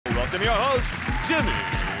let them your host, Jimmy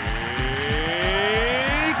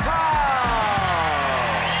Carr.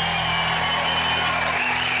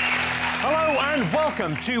 Hello and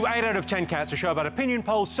welcome to 8 out of 10 Cats, a show about opinion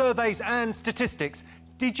polls, surveys and statistics.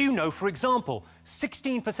 Did you know, for example,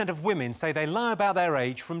 16% of women say they lie about their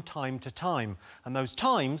age from time to time, and those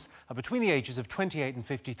times are between the ages of 28 and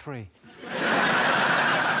 53.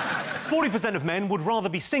 40% of men would rather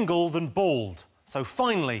be single than bald. So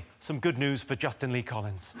finally, some good news for Justin Lee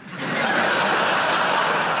Collins.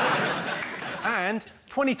 And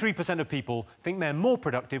 23% of people think they're more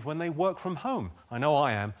productive when they work from home. I know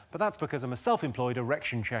I am, but that's because I'm a self-employed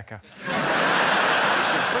erection checker.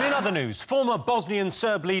 But in other news, former Bosnian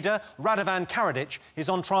Serb leader Radovan Karadzic is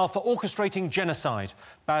on trial for orchestrating genocide.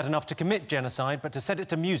 Bad enough to commit genocide, but to set it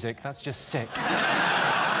to music, that's just sick.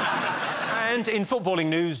 And in footballing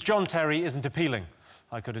news, John Terry isn't appealing.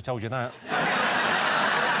 I could have told you that.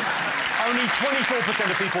 Only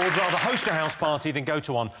 24% of people would rather host a house party than go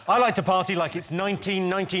to one. I like to party like it's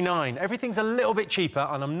 1999. Everything's a little bit cheaper,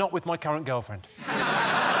 and I'm not with my current girlfriend.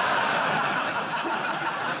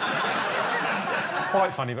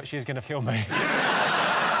 Quite funny, but she's going to kill me.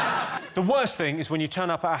 The worst thing is when you turn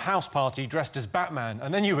up at a house party dressed as Batman,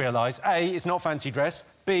 and then you realise, A, it's not fancy dress,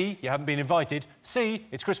 B, you haven't been invited, C,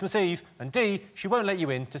 it's Christmas Eve, and D, she won't let you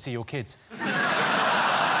in to see your kids.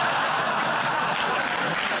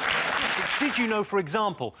 Did you know, for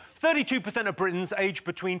example, 32% of Britons aged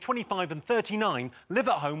between 25 and 39 live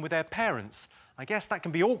at home with their parents? I guess that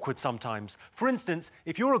can be awkward sometimes. For instance,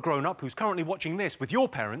 if you're a grown-up who's currently watching this with your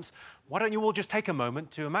parents, why don't you all just take a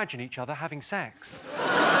moment to imagine each other having sex?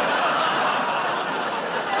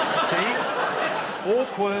 See?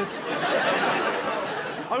 Awkward.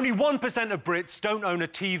 Only 1% of Brits don't own a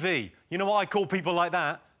TV. You know what I call people like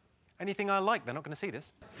that? Anything I like, they're not going to see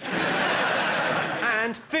this.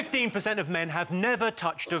 And 15% of men have never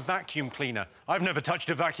touched a vacuum cleaner. I've never touched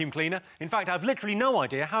a vacuum cleaner. In fact, I've literally no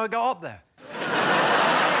idea how it got up there.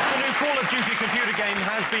 The new Call of Duty computer game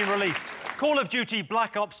has been released. Call of Duty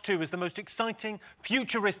Black Ops 2 is the most exciting,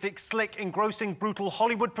 futuristic, slick, engrossing, brutal,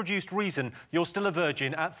 Hollywood-produced reason you're still a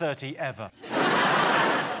virgin at 30 ever.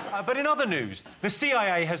 But in other news, the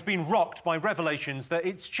CIA has been rocked by revelations that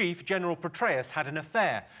its chief, General Petraeus, had an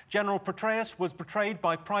affair. General Petraeus was betrayed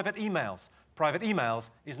by private emails. Private emails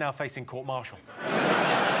is now facing court-martial.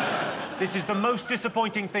 This is the most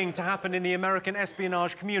disappointing thing to happen in the American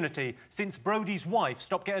espionage community since Brodie's wife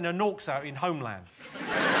stopped getting her norks out in Homeland.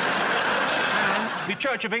 And the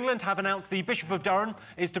Church of England have announced the Bishop of Durham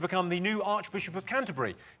is to become the new Archbishop of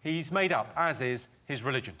Canterbury. He's made up, as is his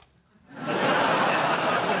religion.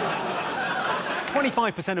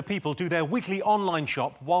 25% of people do their weekly online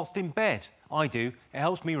shop whilst in bed. I do. It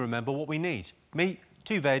helps me remember what we need. Meat,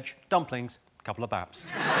 2 veg, dumplings, a couple of baps.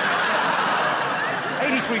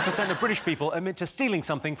 83% of British people admit to stealing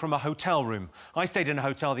something from a hotel room. I stayed in a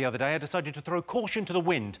hotel the other day. I decided to throw caution to the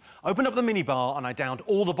wind, opened up the minibar and I downed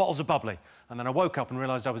all the bottles of bubbly. And then I woke up and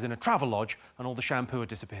realised I was in a travel lodge and all the shampoo had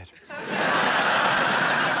disappeared.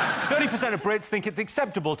 30% of Brits think it's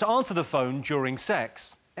acceptable to answer the phone during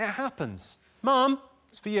sex. It happens. Mum,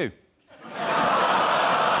 it's for you.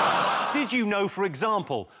 Did you know, for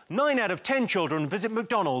example, 9 out of 10 children visit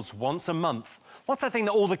McDonald's once a month? What's that thing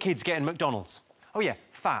that all the kids get in McDonald's? Oh, yeah,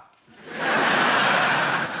 fat.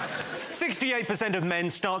 68% of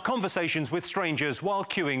men start conversations with strangers while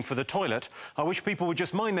queuing for the toilet. I wish people would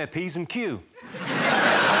just mind their P's and queue.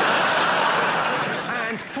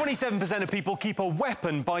 And 27% of people keep a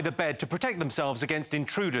weapon by the bed to protect themselves against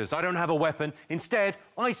intruders. I don't have a weapon. Instead,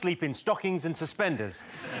 I sleep in stockings and suspenders.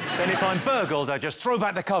 Then if I'm burgled, I just throw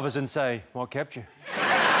back the covers and say, what kept you?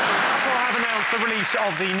 Apple have announced the release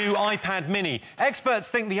of the new iPad Mini.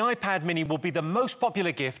 Experts think the iPad Mini will be the most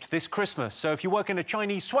popular gift this Christmas. So if you work in a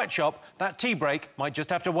Chinese sweatshop, that tea break might just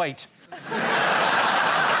have to wait.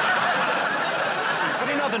 But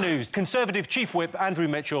in other news, Conservative Chief Whip Andrew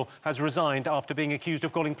Mitchell has resigned after being accused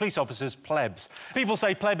of calling police officers plebs. People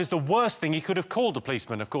say pleb is the worst thing he could have called a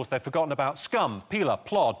policeman. Of course, they've forgotten about scum, peeler,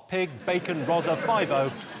 plod, pig, bacon, rozza, 5-0,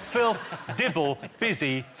 filth, dibble,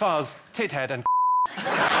 busy, fuzz, tithead and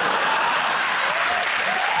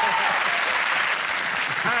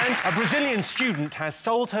And a Brazilian student has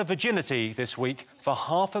sold her virginity this week for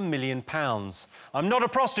 £500,000. I'm not a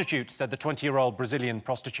prostitute, said the 20-year-old Brazilian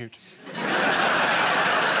prostitute.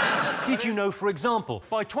 Did you know, for example,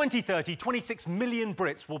 by 2030, 26 million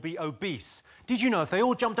Brits will be obese? Did you know if they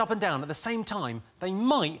all jumped up and down at the same time, they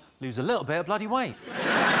might lose a little bit of bloody weight?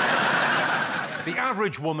 The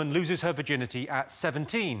average woman loses her virginity at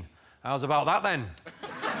 17. How's about that, then?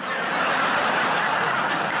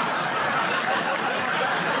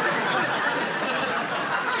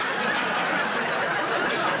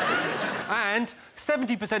 And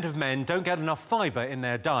 70% of men don't get enough fibre in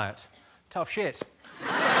their diet. Tough shit.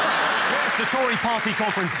 Yes, the Tory party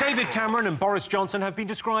conference. David Cameron and Boris Johnson have been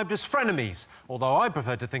described as frenemies, although I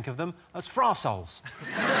prefer to think of them as frasoles.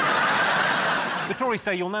 The Tories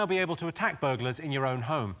say you'll now be able to attack burglars in your own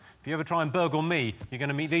home. If you ever try and burgle me, you're going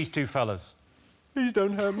to meet these two fellas. Please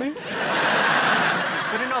don't hurt me.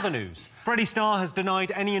 But in other news, Freddie Starr has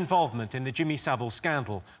denied any involvement in the Jimmy Savile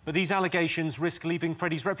scandal, but these allegations risk leaving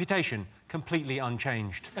Freddie's reputation completely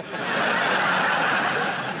unchanged. And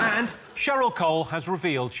Cheryl Cole has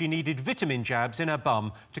revealed she needed vitamin jabs in her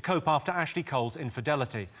bum to cope after Ashley Cole's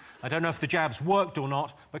infidelity. I don't know if the jabs worked or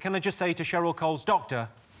not, but can I just say to Cheryl Cole's doctor,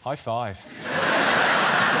 high five.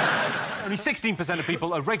 Only 16% of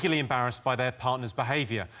people are regularly embarrassed by their partner's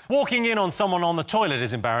behaviour. Walking in on someone on the toilet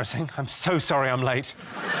is embarrassing. I'm so sorry I'm late.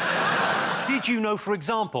 Did you know, for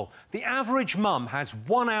example, the average mum has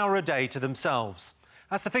 1 hour a day to themselves?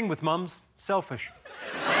 That's the thing with mums, selfish.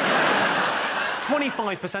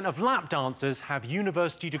 25% of lap dancers have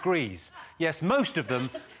university degrees. Yes, most of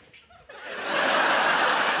them...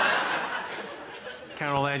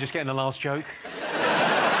 Carol there, just getting the last joke.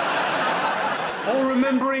 Or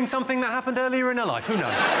remembering something that happened earlier in her life, who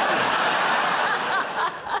knows?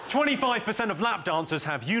 25% of lap dancers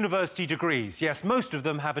have university degrees. Yes, most of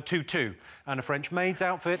them have a tutu, and a French maid's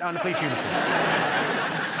outfit, and a police uniform.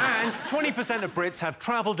 And 20% of Brits have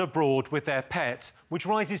travelled abroad with their pet, which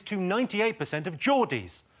rises to 98% of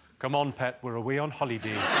Geordies. Come on, pet, where are we on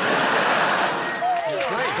holidays?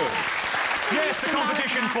 Very good. Yes, the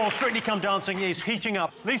competition for Strictly Come Dancing is heating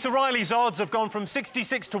up. Lisa Riley's odds have gone from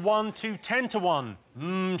 66 to 1 to 10 to 1.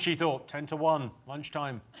 She thought, 10 to 1,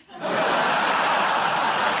 lunchtime.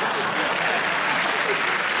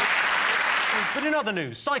 But in other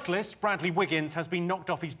news, cyclist Bradley Wiggins has been knocked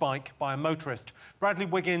off his bike by a motorist. Bradley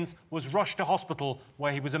Wiggins was rushed to hospital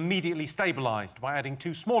where he was immediately stabilised by adding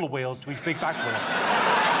 2 smaller wheels to his big back wheel.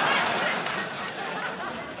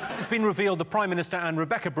 It's been revealed the Prime Minister and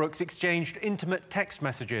Rebecca Brooks exchanged intimate text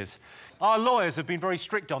messages. Our lawyers have been very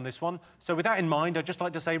strict on this one, so with that in mind, I'd just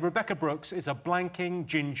like to say Rebecca Brooks is a blanking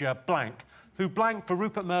ginger blank, who blanked for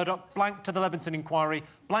Rupert Murdoch, blanked to the Levinson inquiry,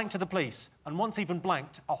 blanked to the police, and once even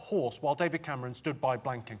blanked a horse while David Cameron stood by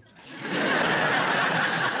blanking.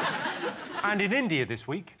 And in India this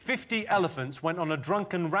week, 50 elephants went on a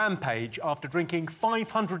drunken rampage after drinking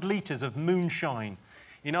 500 litres of moonshine.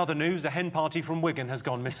 In other news, a hen party from Wigan has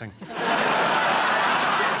gone missing.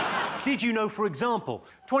 Did you know, for example,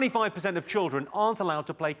 25% of children aren't allowed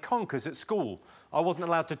to play conkers at school? I wasn't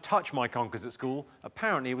allowed to touch my conkers at school.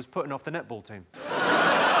 Apparently, it was putting off the netball team.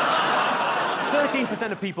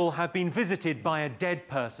 13% of people have been visited by a dead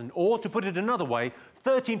person. Or, to put it another way,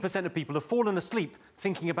 13% of people have fallen asleep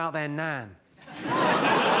thinking about their nan.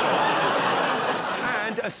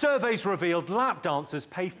 And a survey's revealed lap dancers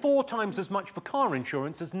pay 4 times as much for car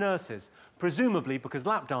insurance as nurses, presumably because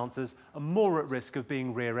lap dancers are more at risk of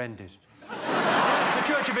being rear-ended. The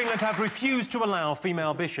Church of England have refused to allow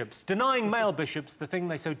female bishops, denying male bishops the thing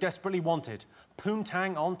they so desperately wanted,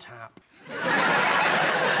 poontang on tap.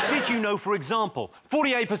 Did you know, for example,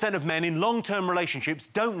 48% of men in long-term relationships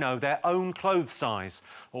don't know their own clothes size?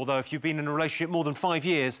 Although if you've been in a relationship more than 5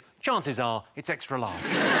 years, chances are it's extra large.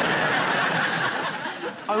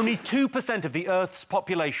 Only 2% of the Earth's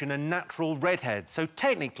population are natural redheads, so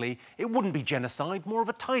technically it wouldn't be genocide, more of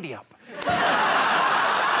a tidy-up.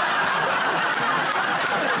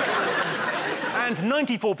 And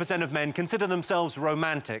 94% of men consider themselves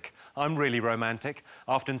romantic. I'm really romantic.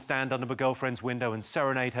 I often stand under my girlfriend's window and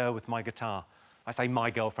serenade her with my guitar. I say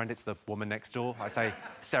my girlfriend, it's the woman next door. I say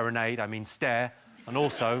serenade, I mean stare. And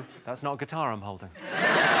also, that's not a guitar I'm holding.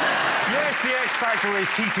 Yes, the X Factor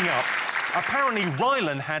is heating up. Apparently,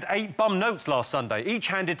 Rylan had 8 bum notes last Sunday, each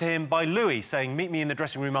handed to him by Louis, saying, meet me in the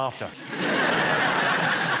dressing room after.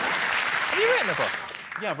 Have you written a book?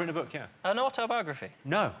 Yeah, I've written a book, yeah. An autobiography?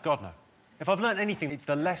 No, God, no. If I've learnt anything, it's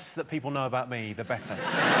the less that people know about me, the better.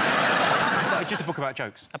 No, just a book about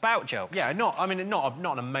jokes. About jokes? Yeah, not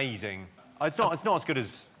an amazing... It's not as good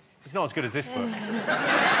as this book.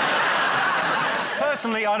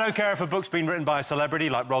 Personally, I don't care if a book's been written by a celebrity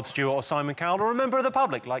like Rod Stewart or Simon Cowell, or a member of the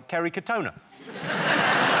public like Kerry Katona.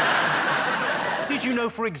 Did you know,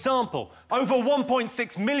 for example, over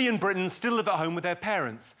 1.6 million Britons still live at home with their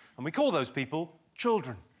parents, and we call those people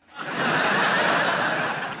children.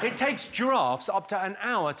 It takes giraffes up to an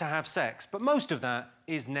hour to have sex, but most of that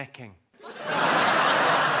is necking.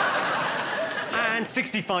 And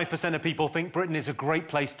 65% of people think Britain is a great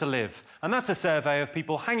place to live. And that's a survey of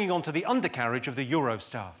people hanging on to the undercarriage of the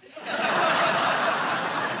Eurostar.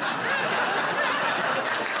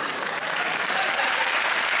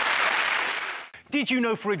 Did you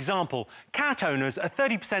know, for example, cat owners are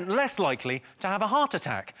 30% less likely to have a heart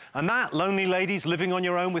attack? And that, lonely ladies living on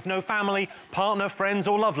your own with no family, partner, friends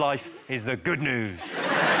or love life, is the good news.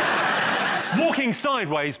 Walking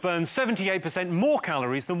sideways burns 78% more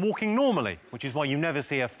calories than walking normally, which is why you never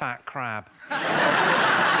see a fat crab.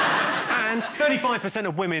 And 35%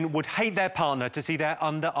 of women would hate their partner to see their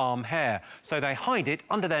underarm hair, so they hide it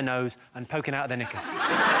under their nose and poke it out of their knickers.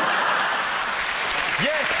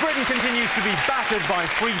 Yes, Britain continues to be battered by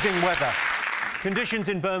freezing weather. Conditions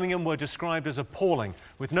in Birmingham were described as appalling,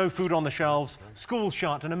 with no food on the shelves, schools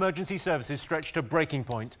shut and emergency services stretched to breaking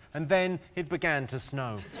point, and then it began to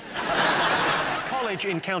snow. College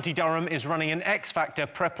in County Durham is running an X Factor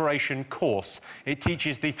preparation course. It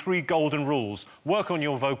teaches the 3 golden rules: work on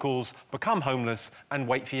your vocals, become homeless, and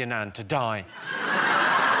wait for your nan to die.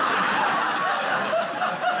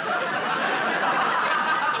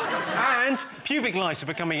 And pubic lice are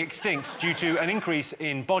becoming extinct due to an increase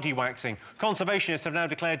in body waxing. Conservationists have now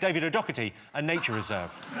declared David O'Doherty a nature reserve.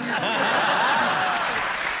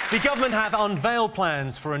 The government have unveiled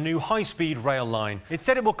plans for a new high-speed rail line. It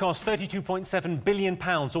said it will cost £32.7 billion, or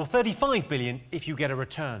 £35 billion if you get a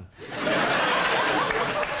return.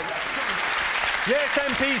 Yes,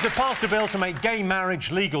 MPs have passed a bill to make gay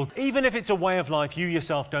marriage legal, even if it's a way of life you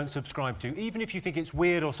yourself don't subscribe to. Even if you think it's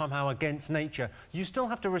weird or somehow against nature, you still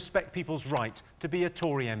have to respect people's right to be a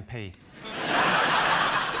Tory MP.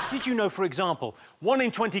 Did you know, for example, 1 in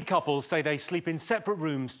 20 couples say they sleep in separate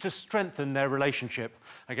rooms to strengthen their relationship?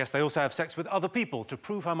 I guess they also have sex with other people to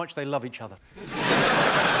prove how much they love each other.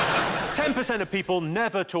 10% of people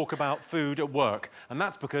never talk about food at work, and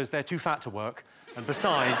that's because they're too fat to work, and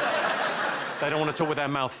besides, they don't want to talk with their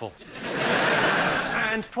mouth full.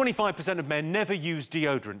 And 25% of men never use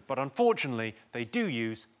deodorant, but unfortunately, they do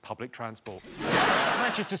use public transport.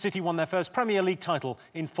 Manchester City won their first Premier League title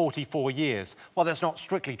in 44 years. Well, that's not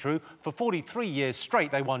strictly true. For 43 years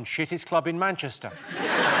straight, they won shittest club in Manchester.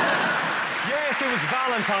 Yes, it was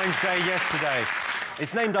Valentine's Day yesterday.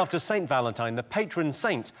 It's named after St. Valentine, the patron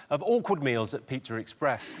saint of awkward meals at Pizza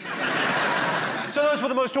Express. So those were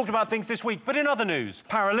the most talked about things this week. But in other news,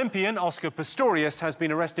 Paralympian Oscar Pistorius has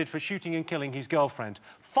been arrested for shooting and killing his girlfriend.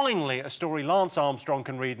 Finally, a story Lance Armstrong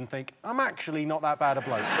can read and think, I'm actually not that bad a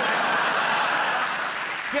bloke.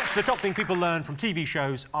 Yes, the top thing people learn from TV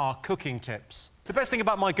shows are cooking tips. The best thing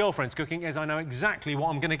about my girlfriend's cooking is I know exactly what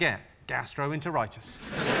I'm going to get. Gastroenteritis.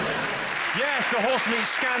 Yes, the horse meat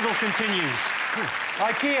scandal continues.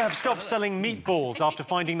 IKEA have stopped selling meatballs after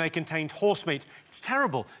finding they contained horse meat. It's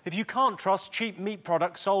terrible. If you can't trust cheap meat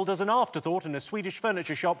products sold as an afterthought in a Swedish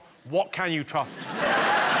furniture shop, what can you trust?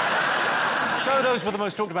 So those were the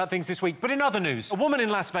most talked about things this week. But in other news, a woman in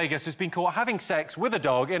Las Vegas has been caught having sex with a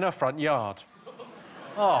dog in her front yard.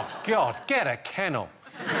 Oh, God, get a kennel.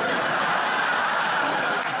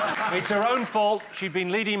 It's her own fault. She'd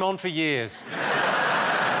been leading him on for years.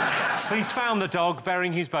 Police found the dog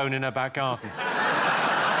burying his bone in her back garden.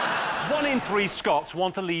 1 in 3 Scots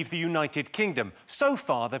want to leave the United Kingdom. So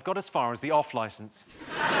far, they've got as far as the off licence.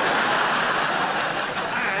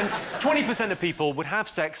 And 20% of people would have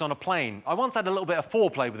sex on a plane. I once had a little bit of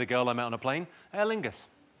foreplay with a girl I met on a plane. Aer Lingus.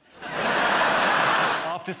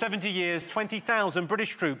 After 70 years, 20,000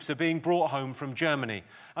 British troops are being brought home from Germany.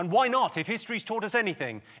 And why not? If history's taught us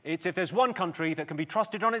anything, it's if there's one country that can be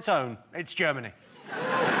trusted on its own, it's Germany.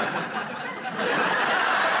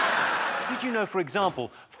 Did you know, for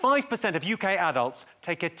example, 5% of UK adults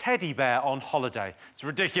take a teddy bear on holiday? It's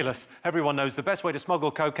ridiculous. Everyone knows the best way to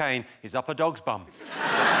smuggle cocaine is up a dog's bum.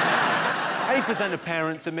 8% of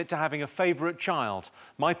parents admit to having a favourite child.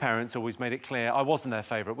 My parents always made it clear I wasn't their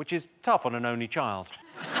favourite, which is tough on an only child.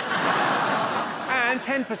 And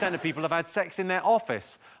 10% of people have had sex in their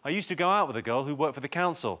office. I used to go out with a girl who worked for the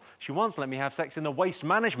council. She once let me have sex in the waste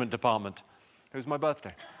management department. It was my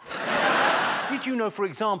birthday. Did you know, for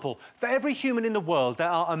example, for every human in the world, there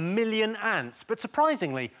are 1 million ants, but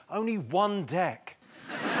surprisingly, only 1 deck?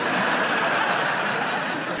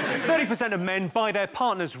 30% of men buy their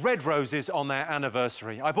partners red roses on their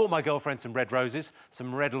anniversary. I bought my girlfriend some red roses,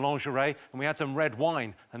 some red lingerie, and we had some red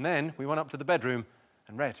wine. And then we went up to the bedroom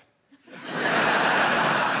and read.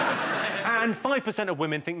 And 5% of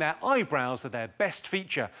women think their eyebrows are their best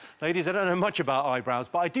feature. Ladies, I don't know much about eyebrows,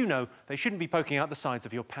 but I do know they shouldn't be poking out the sides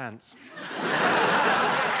of your pants.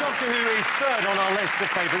 Yes, Doctor Who is 3rd on our list of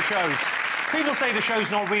favourite shows. People say the show's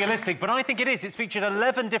not realistic, but I think it is. It's featured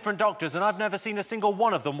 11 different doctors, and I've never seen a single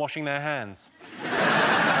one of them washing their hands.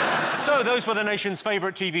 So those were the nation's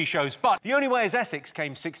favourite TV shows. But The Only Way is Essex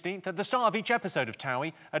came 16th. At the start of each episode of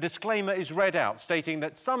Towie, a disclaimer is read out stating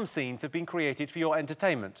that some scenes have been created for your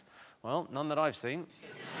entertainment. Well, none that I've seen.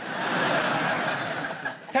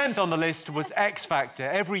 10th on the list was X Factor.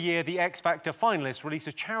 Every year, the X Factor finalists release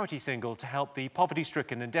a charity single to help the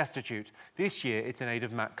poverty-stricken and destitute. This year, it's in aid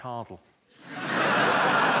of Matt Cardle.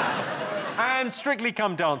 And Strictly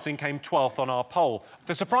Come Dancing came 12th on our poll.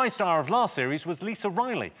 The surprise star of last series was Lisa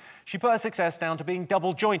Riley. She put her success down to being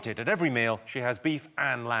double-jointed. At every meal, she has beef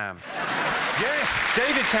and lamb. Yes,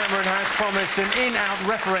 David Cameron has promised an in-out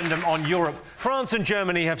referendum on Europe. France and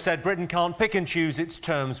Germany have said Britain can't pick and choose its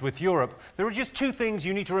terms with Europe. There are just two things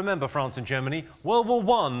you need to remember, France and Germany: World War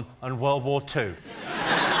I and World War II.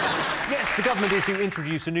 Yes, the government is to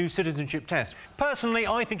introduce a new citizenship test. Personally,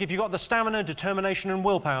 I think if you've got the stamina, determination and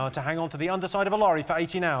willpower to hang on to the underside of a lorry for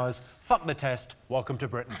 18 hours, fuck the test, welcome to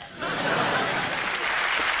Britain.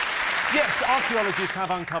 Yes, archaeologists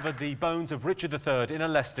have uncovered the bones of Richard III in a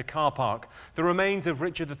Leicester car park. The remains of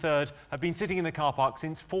Richard III have been sitting in the car park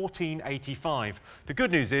since 1485. The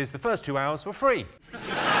good news is the first 2 hours were free.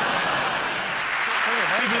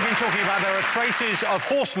 People have been talking about there are traces of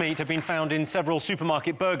horse meat have been found in several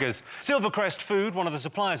supermarket burgers. Silvercrest Food, one of the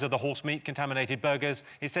suppliers of the horse meat-contaminated burgers,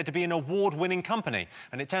 is said to be an award-winning company.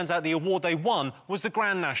 And it turns out the award they won was the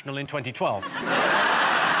Grand National in 2012.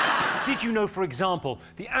 Did you know, for example,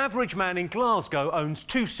 the average man in Glasgow owns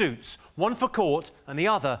 2 suits, one for court and the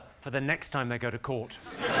other for the next time they go to court?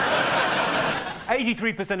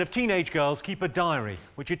 83% of teenage girls keep a diary,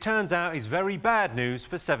 which it turns out is very bad news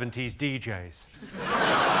for 70s DJs.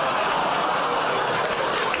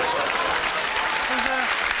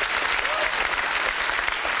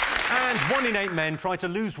 And 1 in 8 men try to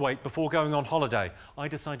lose weight before going on holiday. I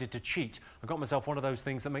decided to cheat. I got myself one of those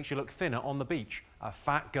things that makes you look thinner on the beach. A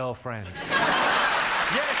fat girlfriend.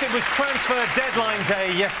 Yes, it was transfer deadline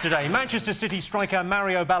day yesterday. Manchester City striker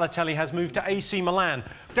Mario Balotelli has moved to AC Milan.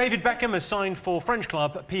 David Beckham has signed for French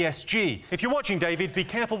club PSG. If you're watching, David, be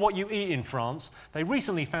careful what you eat in France. They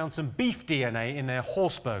recently found some beef DNA in their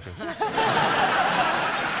horse burgers.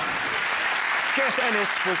 Jess Ennis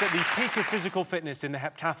was at the peak of physical fitness in the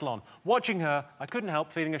heptathlon. Watching her, I couldn't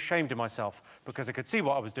help feeling ashamed of myself because I could see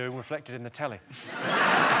what I was doing reflected in the telly.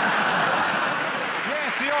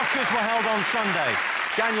 Yes, the Oscars were held on Sunday.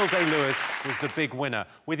 Daniel Day-Lewis was the big winner.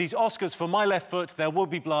 With his Oscars for My Left Foot, There Will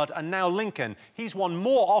Be Blood and Now Lincoln, he's won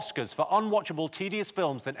more Oscars for unwatchable, tedious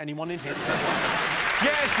films than anyone in history.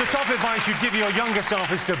 Yes, the top advice you'd give your younger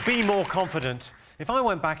self is to be more confident. If I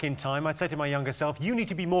went back in time, I'd say to my younger self, you need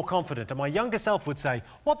to be more confident. And my younger self would say,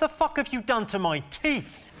 what the fuck have you done to my teeth?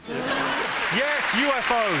 Yes,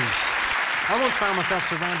 UFOs. I once found myself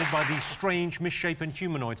surrounded by these strange, misshapen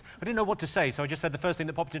humanoids. I didn't know what to say, so I just said the first thing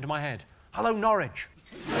that popped into my head. Hello, Norwich.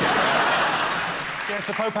 Yes,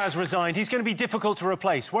 the Pope has resigned. He's going to be difficult to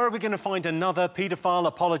replace. Where are we going to find another paedophile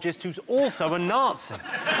apologist who's also a Nazi?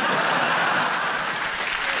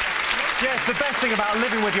 Yes, the best thing about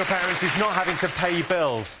living with your parents is not having to pay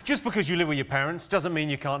bills. Just because you live with your parents doesn't mean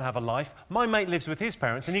you can't have a life. My mate lives with his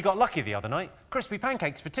parents and he got lucky the other night. Crispy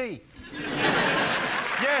pancakes for tea.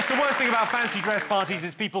 Yes, the worst thing about fancy dress parties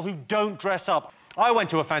is people who don't dress up. I went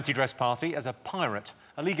to a fancy dress party as a pirate.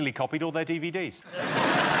 Illegally copied all their DVDs.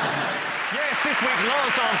 Yes, this week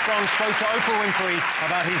Lance Armstrong spoke to Oprah Winfrey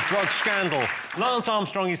about his drug scandal. Lance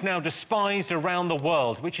Armstrong is now despised around the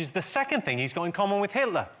world, which is the second thing he's got in common with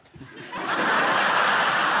Hitler.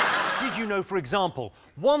 Did you know, for example,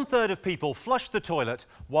 1/3 of people flush the toilet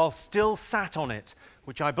while still sat on it,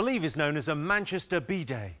 which I believe is known as a Manchester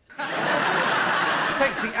bidet. It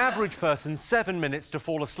takes the average person 7 minutes to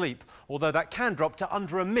fall asleep, although that can drop to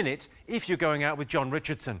under a minute if you're going out with John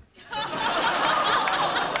Richardson.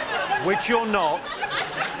 Which you're not.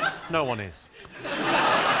 No one is.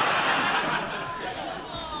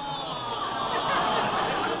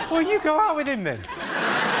 Well, you go out with him then.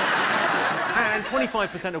 And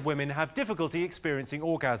 25% of women have difficulty experiencing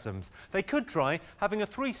orgasms. They could try having a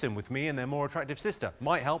threesome with me and their more attractive sister.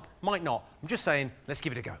 Might help, might not. I'm just saying, let's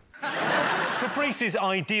give it a go. Caprice is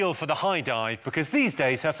ideal for the high dive because these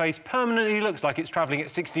days her face permanently looks like it's travelling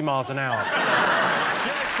at 60 miles an hour.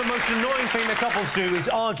 Yes, the most annoying thing that couples do is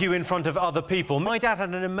argue in front of other people. My dad had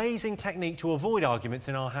an amazing technique to avoid arguments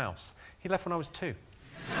in our house. He left when I was 2.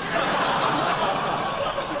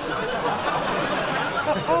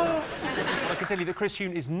 I can tell you that Chris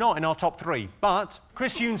Huhne is not in our top 3, but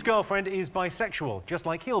Chris Huhne's girlfriend is bisexual, just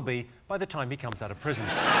like he'll be by the time he comes out of prison.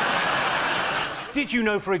 Did you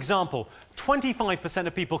know, for example, 25%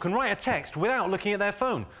 of people can write a text without looking at their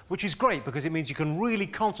phone, which is great because it means you can really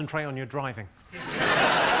concentrate on your driving.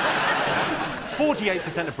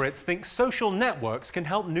 48% of Brits think social networks can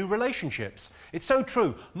help new relationships. It's so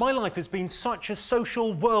true. My life has been such a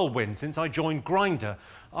social whirlwind since I joined Grindr.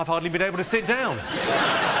 I've hardly been able to sit down.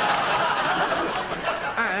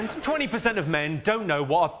 And 20% of men don't know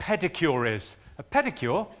what a pedicure is. A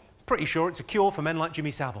pedicure? Pretty sure it's a cure for men like Jimmy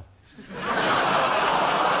Savile.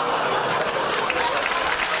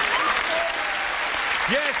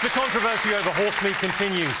 Yes, the controversy over horse meat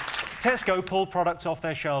continues. Tesco pulled products off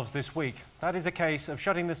their shelves this week. That is a case of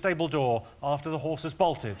shutting the stable door after the horse has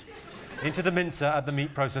bolted into the mincer at the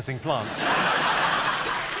meat processing plant.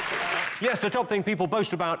 Yes, the top thing people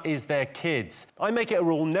boast about is their kids. I make it a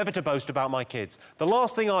rule never to boast about my kids. The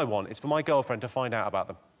last thing I want is for my girlfriend to find out about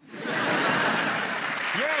them.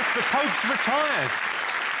 Yes, the Pope's retired.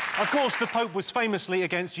 Of course, the Pope was famously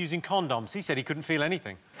against using condoms. He said he couldn't feel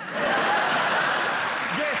anything.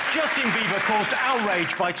 Yes, Justin Bieber caused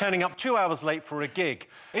outrage by turning up 2 hours late for a gig.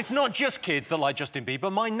 It's not just kids that like Justin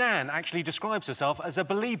Bieber. My nan actually describes herself as a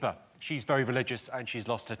belieber. She's very religious and she's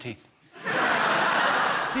lost her teeth.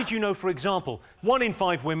 Did you know, for example, 1 in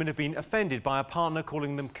 5 women have been offended by a partner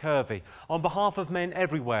calling them curvy? On behalf of men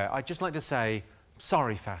everywhere, I'd just like to say,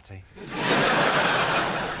 sorry, fatty.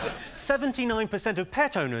 79% of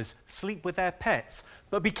pet owners sleep with their pets.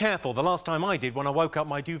 But be careful, the last time I did, when I woke up,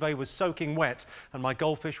 my duvet was soaking wet and my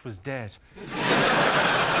goldfish was dead.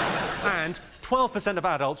 And 12% of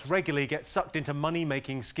adults regularly get sucked into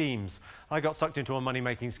money-making schemes. I got sucked into a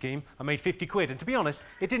money-making scheme. I made 50 quid, and to be honest,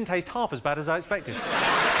 it didn't taste half as bad as I expected.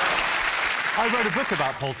 I wrote a book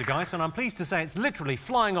about poltergeists, and I'm pleased to say it's literally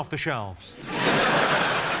flying off the shelves.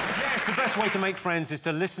 Yes, the best way to make friends is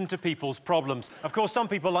to listen to people's problems. Of course, some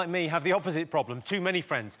people like me have the opposite problem, too many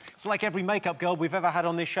friends. It's like every makeup girl we've ever had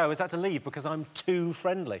on this show has had to leave because I'm too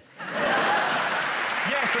friendly.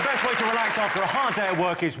 Yes, the best way to relax after a hard day at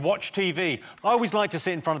work is watch TV. I always like to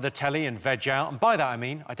sit in front of the telly and veg out, and by that I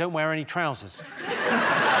mean I don't wear any trousers.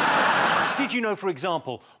 Did you know, for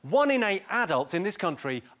example, 1 in 8 adults in this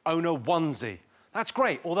country own a onesie? That's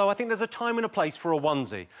great, although I think there's a time and a place for a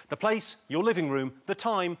onesie. The place, your living room, the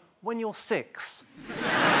time, when you're 6.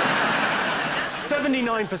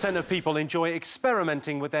 79% of people enjoy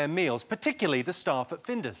experimenting with their meals, particularly the staff at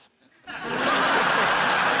Findus.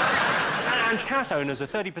 And cat owners are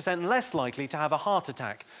 30% less likely to have a heart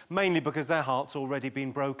attack, mainly because their heart's already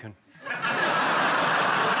been broken.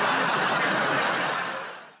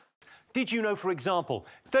 Did you know, for example,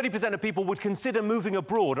 30% of people would consider moving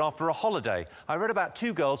abroad after a holiday? I read about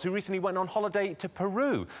 2 girls who recently went on holiday to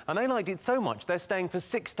Peru, and they liked it so much they're staying for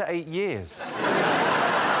 6 to 8 years.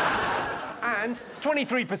 And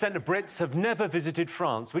 23% of Brits have never visited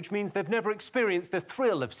France, which means they've never experienced the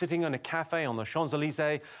thrill of sitting in a cafe on the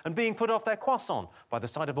Champs-Élysées and being put off their croissant by the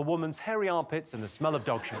sight of a woman's hairy armpits and the smell of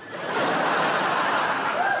dog shit.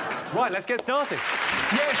 Right, let's get started.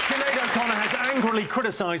 Yes, Sinead O'Connor has angrily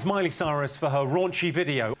criticised Miley Cyrus for her raunchy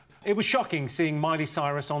video. It was shocking seeing Miley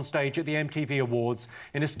Cyrus on stage at the MTV Awards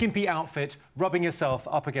in a skimpy outfit, rubbing herself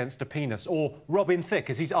up against a penis, or Robin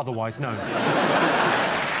Thicke, as he's otherwise known.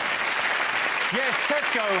 Yes,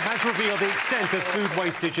 Tesco has revealed the extent of food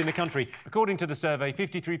wastage in the country. According to the survey,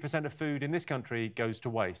 53% of food in this country goes to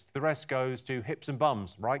waste. The rest goes to hips and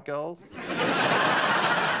bums. Right, girls?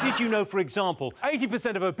 Did you know, for example,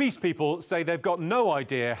 80% of obese people say they've got no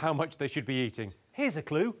idea how much they should be eating? Here's a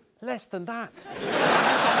clue. Less than that.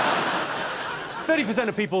 30%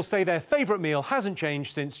 of people say their favourite meal hasn't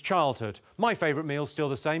changed since childhood. My favourite meal's still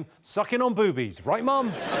the same. Sucking on boobies. Right,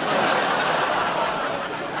 Mum?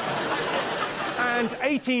 And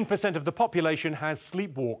 18% of the population has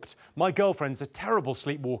sleepwalked. My girlfriend's a terrible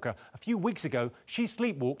sleepwalker. A few weeks ago, she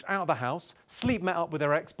sleepwalked out of the house, met up with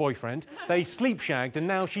her ex-boyfriend, they sleep-shagged, and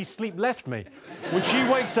now she sleep-left me. When she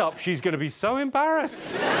wakes up, she's going to be so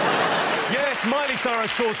embarrassed. Yes, Miley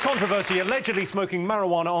Cyrus caused controversy allegedly smoking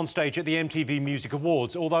marijuana on stage at the MTV Music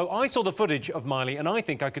Awards, although I saw the footage of Miley and I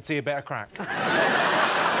think I could see a bit of crack.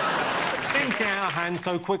 Things get out of hand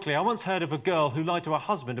so quickly. I once heard of a girl who lied to her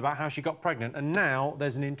husband about how she got pregnant, and now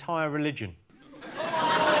there's an entire religion.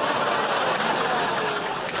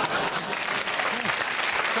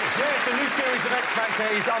 Yes, a new series of X Factor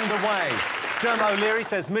is underway. Dermot O'Leary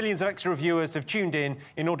says millions of extra viewers have tuned in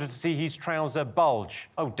order to see his trouser bulge.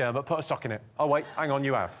 Oh, Dermot, put a sock in it. Oh, wait, hang on,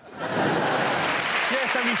 you have.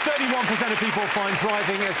 Yes, only 31% of people find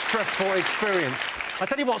driving a stressful experience. I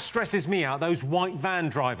tell you what stresses me out, those white van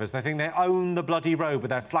drivers. They think they own the bloody road with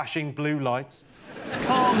their flashing blue lights.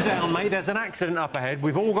 Calm down, mate. There's an accident up ahead.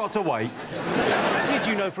 We've all got to wait. Did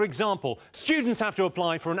you know, for example, students have to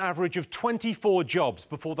apply for an average of 24 jobs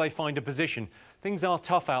before they find a position? Things are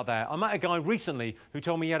tough out there. I met a guy recently who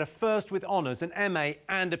told me he had a first with honours, an MA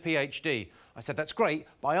and a PhD. I said, that's great,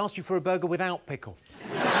 but I asked you for a burger without pickle.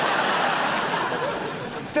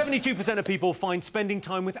 72% of people find spending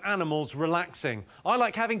time with animals relaxing. I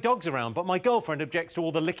like having dogs around, but my girlfriend objects to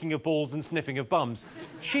all the licking of balls and sniffing of bums.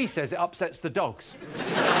 She says it upsets the dogs.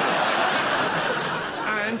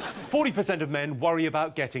 And 40% of men worry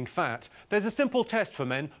about getting fat. There's a simple test for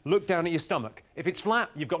men. Look down at your stomach. If it's flat,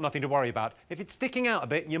 you've got nothing to worry about. If it's sticking out a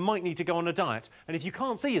bit, you might need to go on a diet. And if you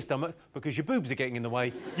can't see your stomach because your boobs are getting in the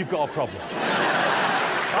way, you've got a problem.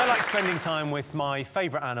 I like spending time with my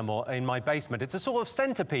favourite animal in my basement. It's a sort of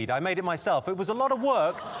centipede. I made it myself. It was a lot of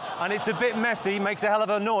work, and it's a bit messy, makes a hell of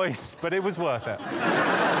a noise, but it was worth it.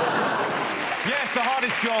 Yes, the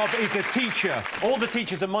hardest job is a teacher. All the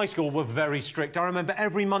teachers at my school were very strict. I remember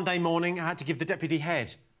every Monday morning I had to give the deputy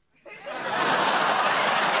head.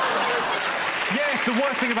 Yes, the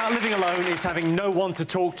worst thing about living alone is having no one to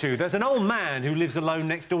talk to. There's an old man who lives alone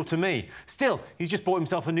next door to me. Still, he's just bought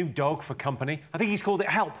himself a new dog for company. I think he's called it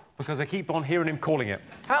Help, because I keep on hearing him calling it.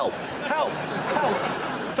 Help! Help!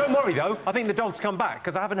 Help! Don't worry, though. I think the dog's come back,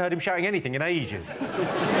 because I haven't heard him shouting anything in ages.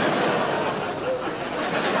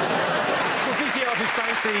 Artist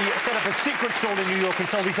Banksy set up a secret stall in New York and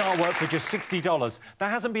sold his artwork for just $60. There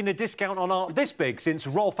hasn't been a discount on art this big since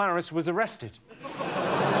Rolf Harris was arrested.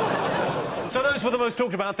 So those were the most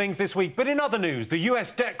talked about things this week. But in other news, the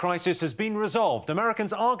US debt crisis has been resolved.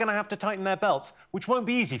 Americans are going to have to tighten their belts, which won't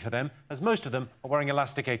be easy for them, as most of them are wearing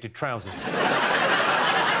elasticated trousers.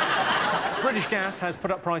 British Gas has put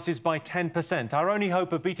up prices by 10%. Our only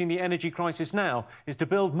hope of beating the energy crisis now is to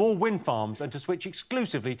build more wind farms and to switch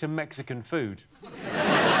exclusively to Mexican food.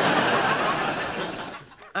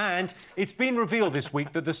 And it's been revealed this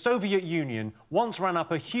week that the Soviet Union once ran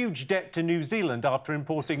up a huge debt to New Zealand after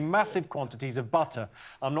importing massive quantities of butter.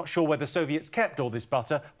 I'm not sure where the Soviets kept all this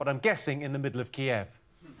butter, but I'm guessing in the middle of Kiev.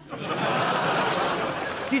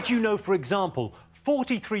 Did you know, for example,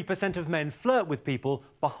 43% of men flirt with people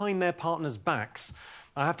behind their partners' backs?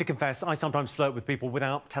 I have to confess, I sometimes flirt with people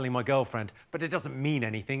without telling my girlfriend, but it doesn't mean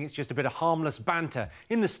anything. It's just a bit of harmless banter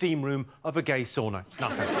in the steam room of a gay sauna. It's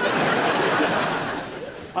nothing.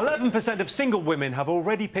 11% of single women have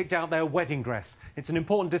already picked out their wedding dress. It's an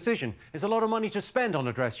important decision. It's a lot of money to spend on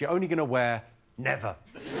a dress you're only going to wear never.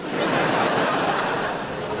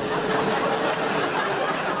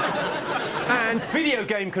 And video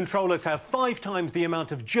game controllers have 5 times the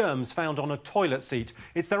amount of germs found on a toilet seat.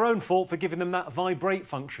 It's their own fault for giving them that vibrate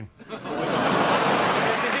function.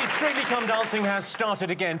 Yes, indeed, Strictly Come Dancing has started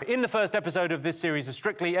again. In the first episode of this series of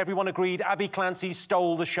Strictly, everyone agreed Abby Clancy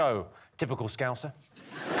stole the show. Typical Scouser.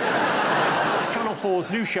 Channel 4's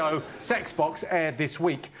new show, Sex Box, aired this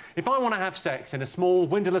week. If I want to have sex in a small,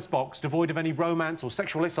 windowless box devoid of any romance or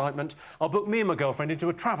sexual excitement, I'll book me and my girlfriend into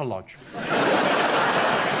a travel lodge.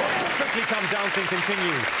 Strictly Come Dancing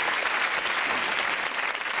continues.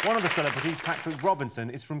 One of the celebrities, Patrick Robinson,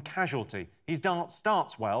 is from Casualty. His dance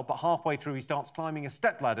starts well, but halfway through he starts climbing a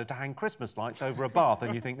stepladder to hang Christmas lights over a bath,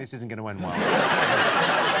 and you think this isn't going to end well.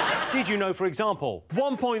 Did you know, for example,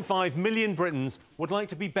 1.5 million Britons would like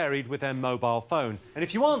to be buried with their mobile phone? And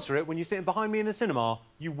if you answer it when you're sitting behind me in the cinema,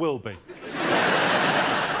 you will be.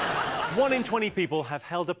 1 in 20 people have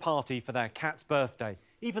held a party for their cat's birthday.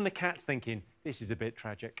 Even the cat's thinking, this is a bit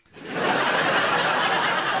tragic.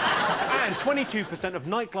 And 22% of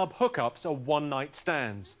nightclub hookups are one-night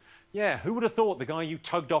stands. Yeah, who would have thought the guy you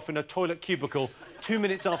tugged off in a toilet cubicle 2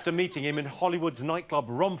 minutes after meeting him in Hollywood's nightclub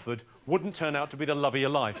Romford wouldn't turn out to be the love of your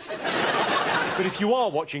life? But if you are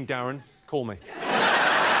watching, Darren, call me.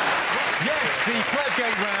 Yes, the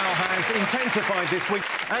Plebgate row has intensified this week.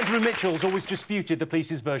 Andrew Mitchell's always disputed the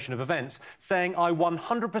police's version of events, saying, I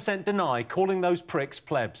 100% deny calling those pricks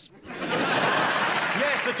plebs.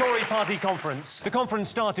 Yes, the Tory party conference. The conference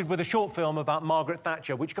started with a short film about Margaret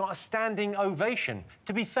Thatcher, which got a standing ovation.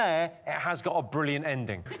 To be fair, it has got a brilliant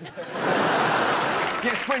ending.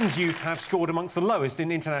 Yes, Britain's youth have scored amongst the lowest in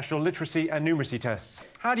international literacy and numeracy tests.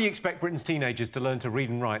 How do you expect Britain's teenagers to learn to read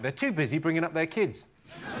and write? They're too busy bringing up their kids.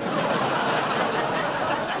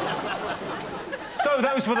 So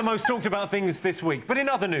those were the most talked about things this week. But in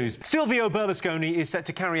other news, Silvio Berlusconi is set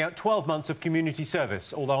to carry out 12 months of community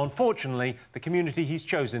service, although unfortunately the community he's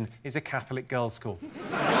chosen is a Catholic girls' school.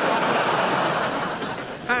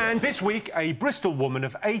 And this week, a Bristol woman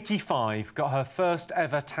of 85 got her first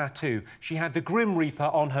ever tattoo. She had the Grim Reaper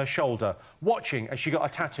on her shoulder, watching as she got a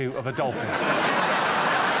tattoo of a dolphin.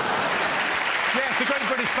 Yes, the Great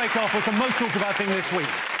British Bake Off was the most talked about thing this week.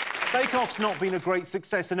 Bake Off's not been a great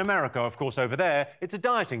success in America, of course. Over there, it's a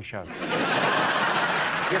dieting show.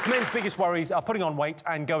 Yes, men's biggest worries are putting on weight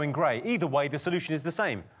and going grey. Either way, the solution is the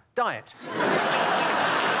same. Diet.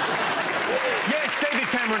 Yes, David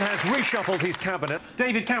Cameron has reshuffled his cabinet.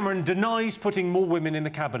 David Cameron denies putting more women in the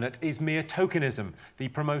cabinet is mere tokenism. The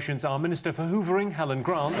promotions are Minister for Hoovering, Helen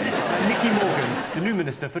Grant, and Nicky Morgan, the new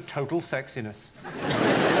Minister for Total Sexiness.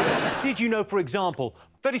 Did you know, for example,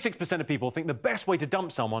 36% of people think the best way to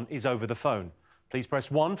dump someone is over the phone? Please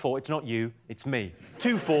press 1 for it's not you, it's me.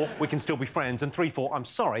 2 for we can still be friends, and 3 for I'm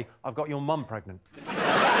sorry, I've got your mum pregnant.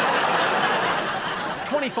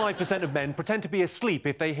 25% of men pretend to be asleep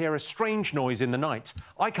if they hear a strange noise in the night.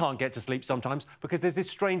 I can't get to sleep sometimes because there's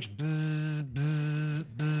this strange bzzz, bzzz,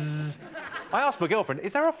 bzzz. I asked my girlfriend,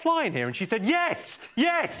 is there a fly in here? And she said, yes,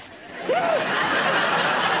 yes, yes!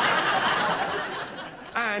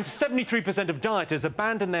 And 73% of dieters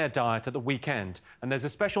abandon their diet at the weekend. And there's a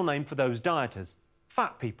special name for those dieters.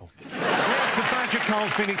 Fat people. Yes, the badger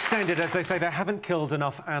cull's been extended as they say they haven't killed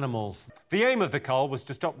enough animals. The aim of the cull was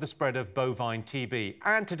to stop the spread of bovine TB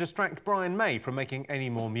and to distract Brian May from making any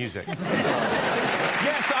more music.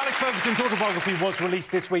 Yes, Alex Ferguson's autobiography was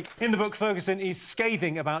released this week. In the book, Ferguson is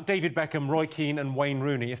scathing about David Beckham, Roy Keane and Wayne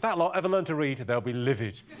Rooney. If that lot ever learn to read, they'll be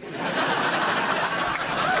livid.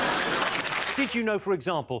 Did you know, for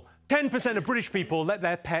example, 10% of British people let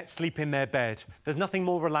their pet sleep in their bed? There's nothing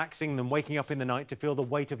more relaxing than waking up in the night to feel the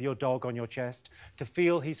weight of your dog on your chest, to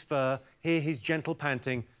feel his fur, hear his gentle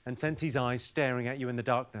panting and sense his eyes staring at you in the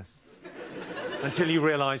darkness. Until you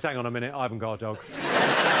realise, hang on a minute, I haven't got a dog.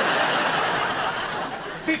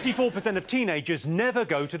 54% of teenagers never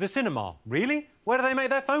go to the cinema. Really? Where do they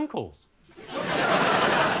make their phone calls?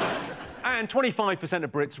 And 25%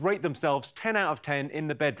 of Brits rate themselves 10 out of 10 in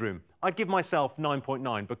the bedroom. I'd give myself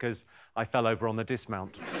 9.9 because I fell over on the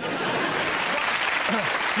dismount.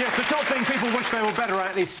 Yes, the top thing people wish they were better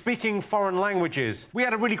at is speaking foreign languages. We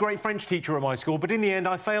had a really great French teacher at my school, but in the end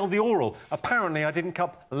I failed the oral. Apparently I didn't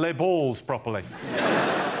cup les balls properly.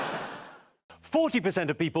 40%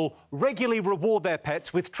 of people regularly reward their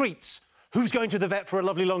pets with treats. Who's going to the vet for a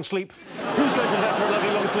lovely long sleep? Who's going to the vet for a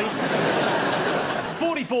lovely long sleep?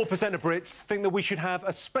 44% of Brits think that we should have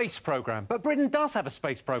a space programme. But Britain does have a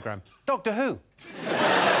space programme. Doctor Who.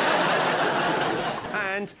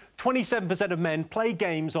 And 27% of men play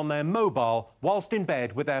games on their mobile whilst in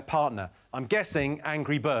bed with their partner. I'm guessing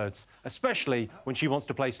Angry Birds, especially when she wants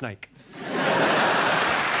to play Snake. Yes,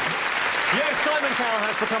 Simon Carr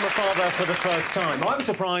has become a father for the first time. I was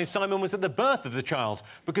surprised Simon was at the birth of the child,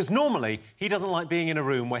 because normally he doesn't like being in a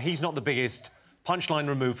room where he's not the biggest. Punchline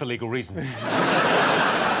removed for legal reasons.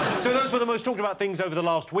 So those were the most talked about things over the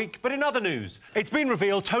last week. But in other news, it's been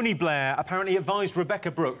revealed Tony Blair apparently advised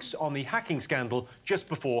Rebecca Brooks on the hacking scandal just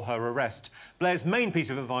before her arrest. Blair's main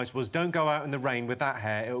piece of advice was don't go out in the rain with that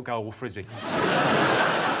hair, it'll go all frizzy.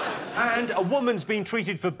 And a woman's been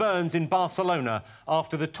treated for burns in Barcelona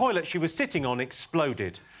after the toilet she was sitting on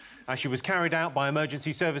exploded. As she was carried out by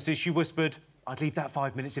emergency services, she whispered, I'd leave that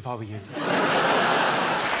 5 minutes if I were you.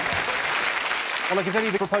 Well, I can tell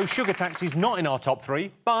you the proposed sugar tax is not in our top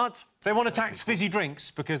 3, but they want to tax fizzy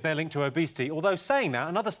drinks because they're linked to obesity. Although, saying that,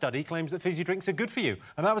 another study claims that fizzy drinks are good for you,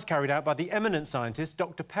 and that was carried out by the eminent scientist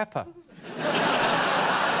Dr Pepper.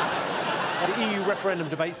 The EU referendum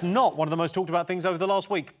debate's not one of the most talked about things over the last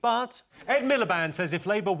week, but Ed Miliband says if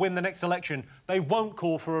Labour win the next election, they won't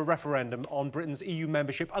call for a referendum on Britain's EU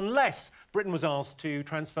membership unless Britain was asked to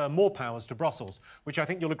transfer more powers to Brussels, which I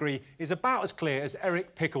think you'll agree is about as clear as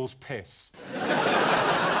Eric Pickle's piss.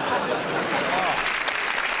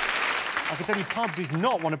 I can tell you pubs is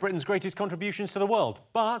not one of Britain's greatest contributions to the world,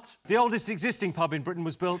 but the oldest existing pub in Britain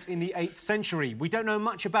was built in the 8th century. We don't know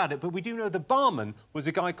much about it, but we do know the barman was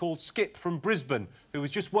a guy called Skip from Brisbane, who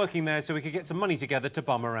was just working there so he could get some money together to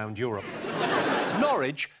bum around Europe.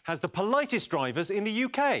 Norwich has the politest drivers in the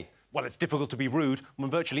UK. Well, it's difficult to be rude when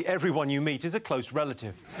virtually everyone you meet is a close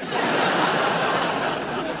relative.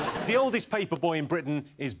 The oldest paperboy in Britain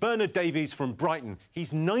is Bernard Davies from Brighton.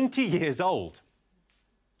 He's 90 years old.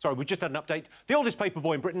 Sorry, we just had an update. The oldest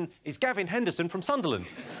paperboy in Britain is Gavin Henderson from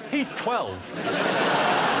Sunderland. He's 12.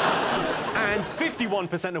 And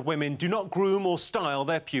 51% of women do not groom or style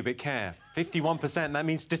their pubic hair. 51%, that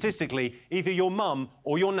means statistically, either your mum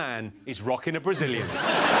or your nan is rocking a Brazilian.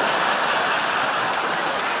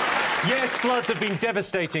 Yes, floods have been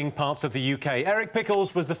devastating parts of the UK. Eric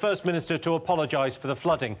Pickles was the first minister to apologise for the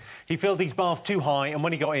flooding. He filled his bath too high, and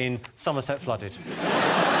when he got in, Somerset flooded.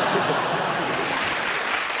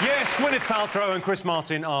 Yes, Gwyneth Paltrow and Chris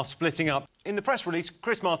Martin are splitting up. In the press release,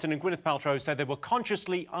 Chris Martin and Gwyneth Paltrow said they were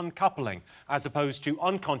consciously uncoupling, as opposed to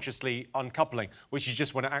unconsciously uncoupling, which is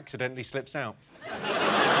just when it accidentally slips out.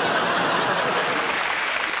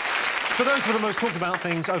 So So those were the most talked about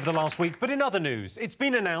things over the last week. But in other news, it's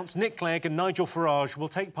been announced Nick Clegg and Nigel Farage will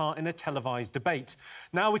take part in a televised debate.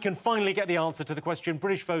 Now we can finally get the answer to the question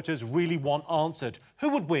British voters really want answered. Who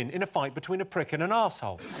would win in a fight between a prick and an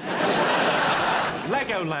arsehole?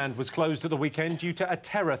 Legoland was closed at the weekend due to a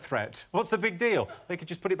terror threat. What's the big deal? They could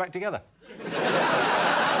just put it back together.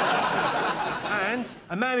 And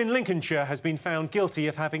a man in Lincolnshire has been found guilty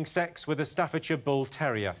of having sex with a Staffordshire Bull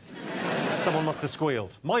Terrier. Someone must have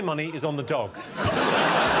squealed. My money is on the dog.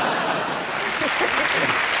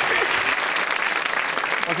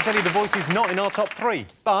 I can tell you the voice is not in our top 3.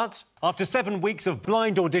 But after 7 weeks of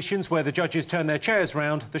blind auditions where the judges turn their chairs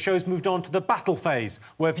round, the show's moved on to the battle phase,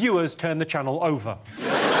 where viewers turn the channel over.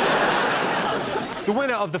 The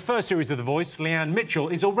winner of the first series of The Voice, Leanne Mitchell,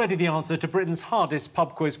 is already the answer to Britain's hardest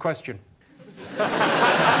pub quiz question.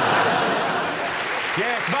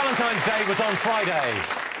 Yes, Valentine's Day was on Friday.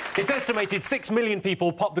 It's estimated 6 million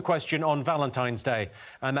people popped the question on Valentine's Day.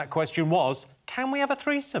 And that question was, can we have a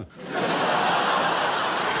threesome?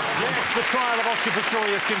 Yes, the trial of Oscar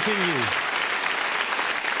Pistorius continues.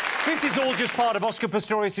 This is all just part of Oscar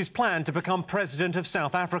Pistorius' plan to become president of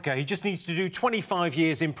South Africa. He just needs to do 25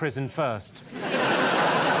 years in prison first.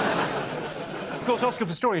 Of course, Oscar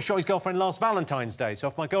Pistorius shot his girlfriend last Valentine's Day, so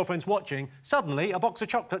if my girlfriend's watching, suddenly a box of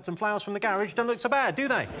chocolates and flowers from the garage don't look so bad, do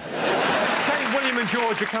they? Kate, William and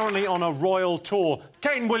George are currently on a royal tour.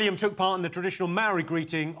 Kate and William took part in the traditional Maori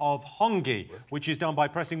greeting of hongi, which is done by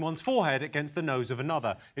pressing one's forehead against the nose of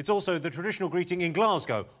another. It's also the traditional greeting in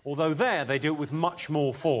Glasgow, although there they do it with much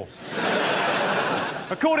more force.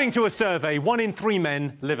 According to a survey, 1 in 3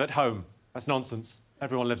 men live at home. That's nonsense.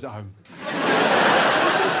 Everyone lives at home.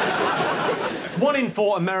 1 in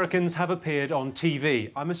 4 Americans have appeared on TV.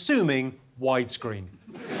 I'm assuming widescreen.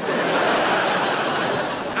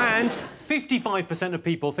 And 55% of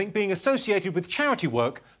people think being associated with charity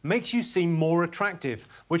work makes you seem more attractive,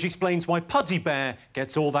 which explains why Pudsey Bear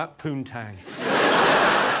gets all that poontang.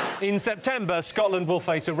 In September, Scotland will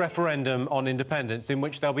face a referendum on independence in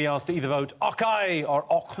which they'll be asked to either vote OK or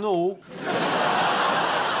Och no.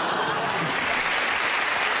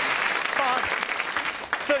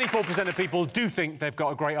 34% of people do think they've got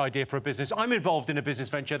a great idea for a business. I'm involved in a business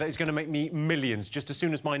venture that is going to make me millions just as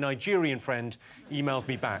soon as my Nigerian friend emails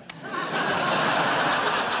me back.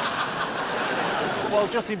 Well,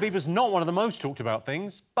 Justin Bieber's not one of the most talked about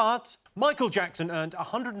things, but Michael Jackson earned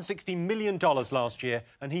 $160 million last year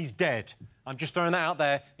and he's dead. I'm just throwing that out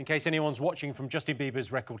there in case anyone's watching from Justin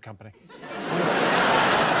Bieber's record company.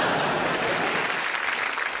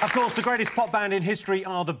 Of course, the greatest pop band in history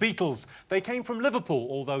are the Beatles. They came from Liverpool,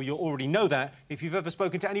 although you'll already know that if you've ever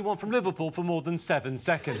spoken to anyone from Liverpool for more than 7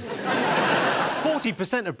 seconds.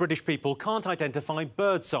 40% of British people can't identify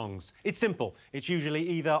bird songs. It's simple. It's usually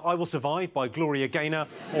either I Will Survive by Gloria Gaynor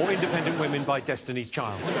or Independent Women by Destiny's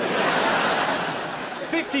Child.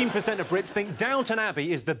 15% of Brits think Downton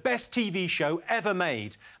Abbey is the best TV show ever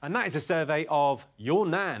made, and that is a survey of your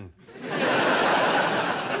nan.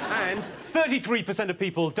 And 33% of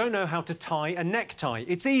people don't know how to tie a necktie.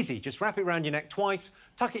 It's easy. Just wrap it around your neck twice,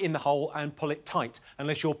 tuck it in the hole and pull it tight,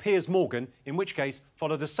 unless you're Piers Morgan, in which case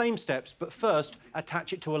follow the same steps, but first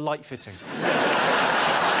attach it to a light fitting.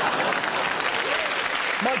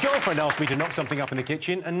 My girlfriend asked me to knock something up in the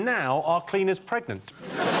kitchen, and now our cleaner's pregnant.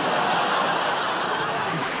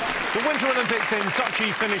 The Winter Olympics in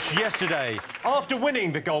Sochi finished yesterday. After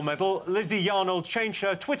winning the gold medal, Lizzie Yarnold changed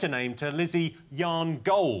her Twitter name to Lizzie Yarn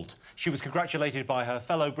Gold. She was congratulated by her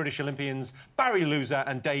fellow British Olympians Barry Loser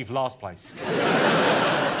and Dave Last Place.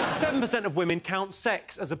 7% of women count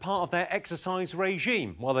sex as a part of their exercise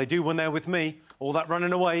regime. Well, they do when they're with me. All that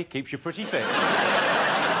running away keeps you pretty fit.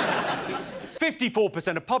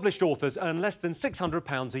 54% of published authors earn less than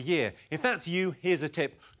 £600 a year. If that's you, here's a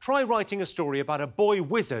tip. Try writing a story about a boy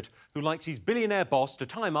wizard who likes his billionaire boss to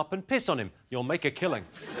tie him up and piss on him. You'll make a killing.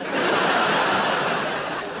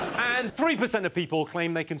 And 3% of people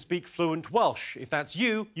claim they can speak fluent Welsh. If that's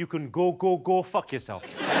you, you can go fuck yourself.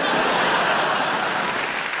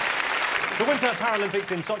 The Winter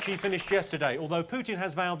Paralympics in Sochi finished yesterday, although Putin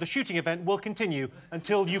has vowed the shooting event will continue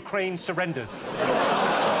until Ukraine surrenders.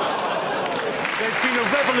 There's been a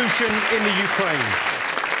revolution in the Ukraine.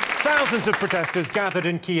 Thousands of protesters gathered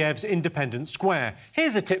in Kiev's Independence Square.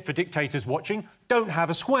 Here's a tip for dictators watching. Don't have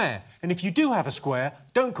a square. And if you do have a square,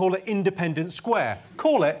 don't call it Independence Square.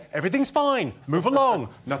 Call it Everything's Fine. Move along.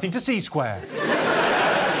 Nothing to see square.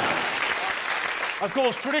 Of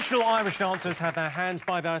course, traditional Irish dancers have their hands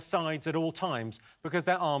by their sides at all times because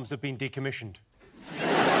their arms have been decommissioned.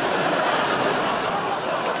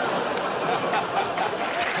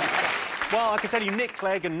 Well, I can tell you Nick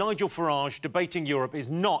Clegg and Nigel Farage debating Europe is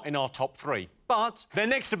not in our top 3. But their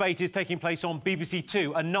next debate is taking place on BBC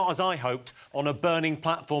Two, and not, as I hoped, on a burning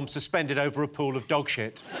platform suspended over a pool of dog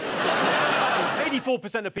shit.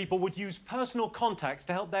 84% of people would use personal contacts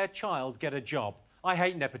to help their child get a job. I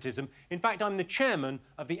hate nepotism. In fact, I'm the chairman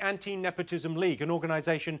of the Anti-Nepotism League, an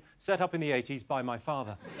organisation set up in the 80s by my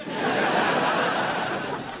father.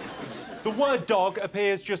 The word dog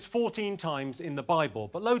appears just 14 times in the Bible,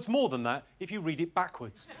 but loads more than that if you read it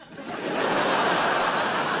backwards.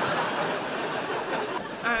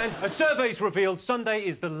 And a survey's revealed Sunday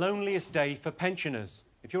is the loneliest day for pensioners.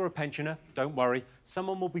 If you're a pensioner, don't worry,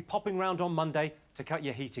 someone will be popping round on Monday to cut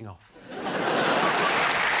your heating off.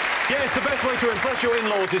 Yes, the best way to impress your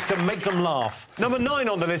in-laws is to make them laugh. Number 9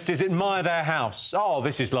 on the list is admire their house. Oh,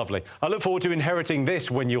 this is lovely. I look forward to inheriting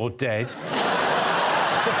this when you're dead.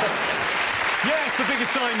 Yes, the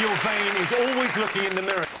biggest sign you're vain is always looking in the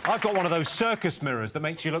mirror. I've got one of those circus mirrors that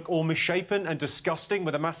makes you look all misshapen and disgusting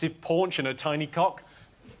with a massive paunch and a tiny cock.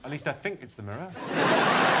 At least I think it's the mirror.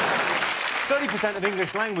 30% of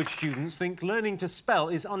English language students think learning to spell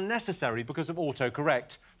is unnecessary because of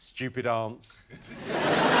autocorrect. Stupid aunts.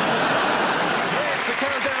 Yes, the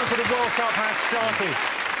countdown for the World Cup has started.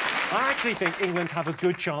 I actually think England have a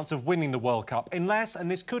good chance of winning the World Cup, unless,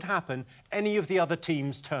 and this could happen, any of the other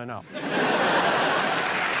teams turn up.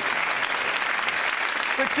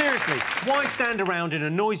 But seriously, why stand around in a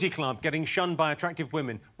noisy club getting shunned by attractive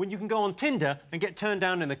women when you can go on Tinder and get turned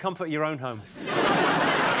down in the comfort of your own home?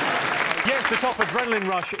 Yes, the top adrenaline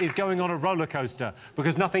rush is going on a roller coaster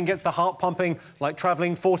because nothing gets the heart pumping like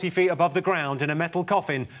travelling 40 feet above the ground in a metal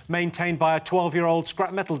coffin maintained by a 12-year-old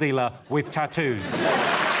scrap metal dealer with tattoos.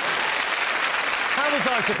 How was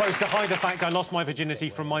I supposed to hide the fact I lost my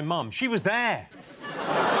virginity from my mum? She was there.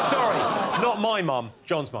 Sorry, not my mum,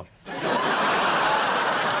 John's mum.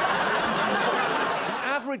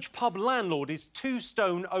 Average pub landlord is 2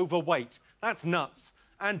 stone overweight. That's nuts.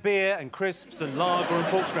 And beer and crisps and lager and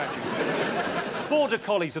pork scratchings. Border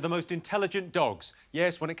collies are the most intelligent dogs.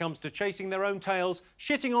 Yes, when it comes to chasing their own tails,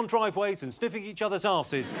 shitting on driveways and sniffing each other's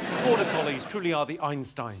arses, border collies truly are the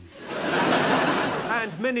Einsteins.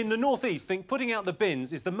 And men in the northeast think putting out the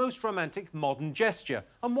bins is the most romantic modern gesture.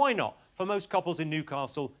 And why not? For most couples in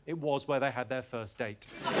Newcastle, it was where they had their first date.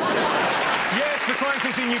 Yes, the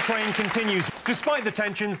crisis in Ukraine continues. Despite the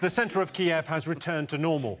tensions, the centre of Kiev has returned to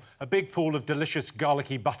normal. A big pool of delicious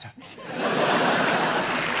garlicky butter.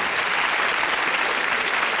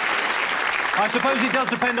 I suppose it does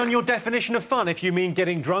depend on your definition of fun. If you mean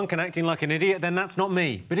getting drunk and acting like an idiot, then that's not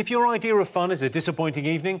me. But if your idea of fun is a disappointing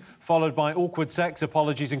evening, followed by awkward sex,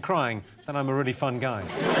 apologies and crying, then I'm a really fun guy.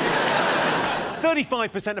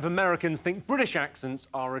 35% of Americans think British accents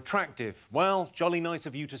are attractive. Well, jolly nice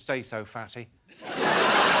of you to say so, fatty.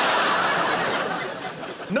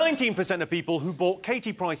 19% of people who bought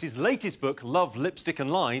Katie Price's latest book, Love, Lipstick and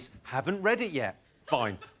Lies, haven't read it yet.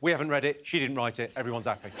 Fine, we haven't read it, she didn't write it, everyone's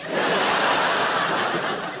happy.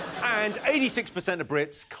 And 86% of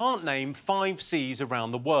Brits can't name 5 Cs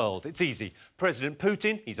around the world. It's easy. President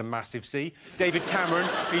Putin, he's a massive C. David Cameron,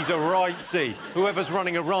 he's a right C. Whoever's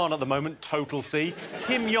running Iran at the moment, total C.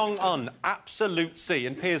 Kim Jong-un, absolute C.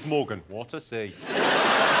 And Piers Morgan, what a C.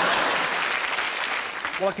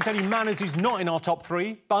 Well, I can tell you manners is not in our top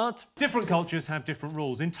 3, but different cultures have different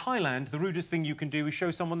rules. In Thailand, the rudest thing you can do is show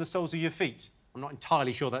someone the soles of your feet. I'm not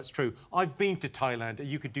entirely sure that's true. I've been to Thailand, and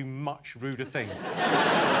you could do much ruder things.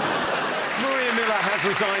 Maria Miller has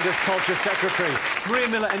resigned as Culture Secretary. Maria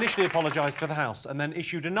Miller initially apologised to the House and then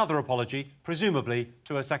issued another apology, presumably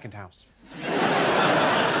to her second house.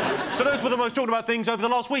 So those were the most talked about things over the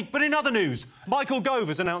last week. But in other news, Michael Gove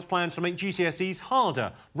has announced plans to make GCSEs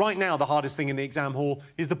harder. Right now, the hardest thing in the exam hall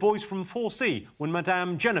is the boys from 4C, when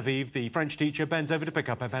Madame Genevieve, the French teacher, bends over to pick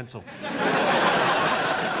up her pencil.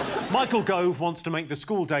 Michael Gove wants to make the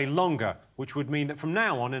school day longer, which would mean that from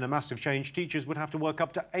now on, in a massive change, teachers would have to work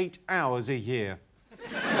up to 8 hours a year.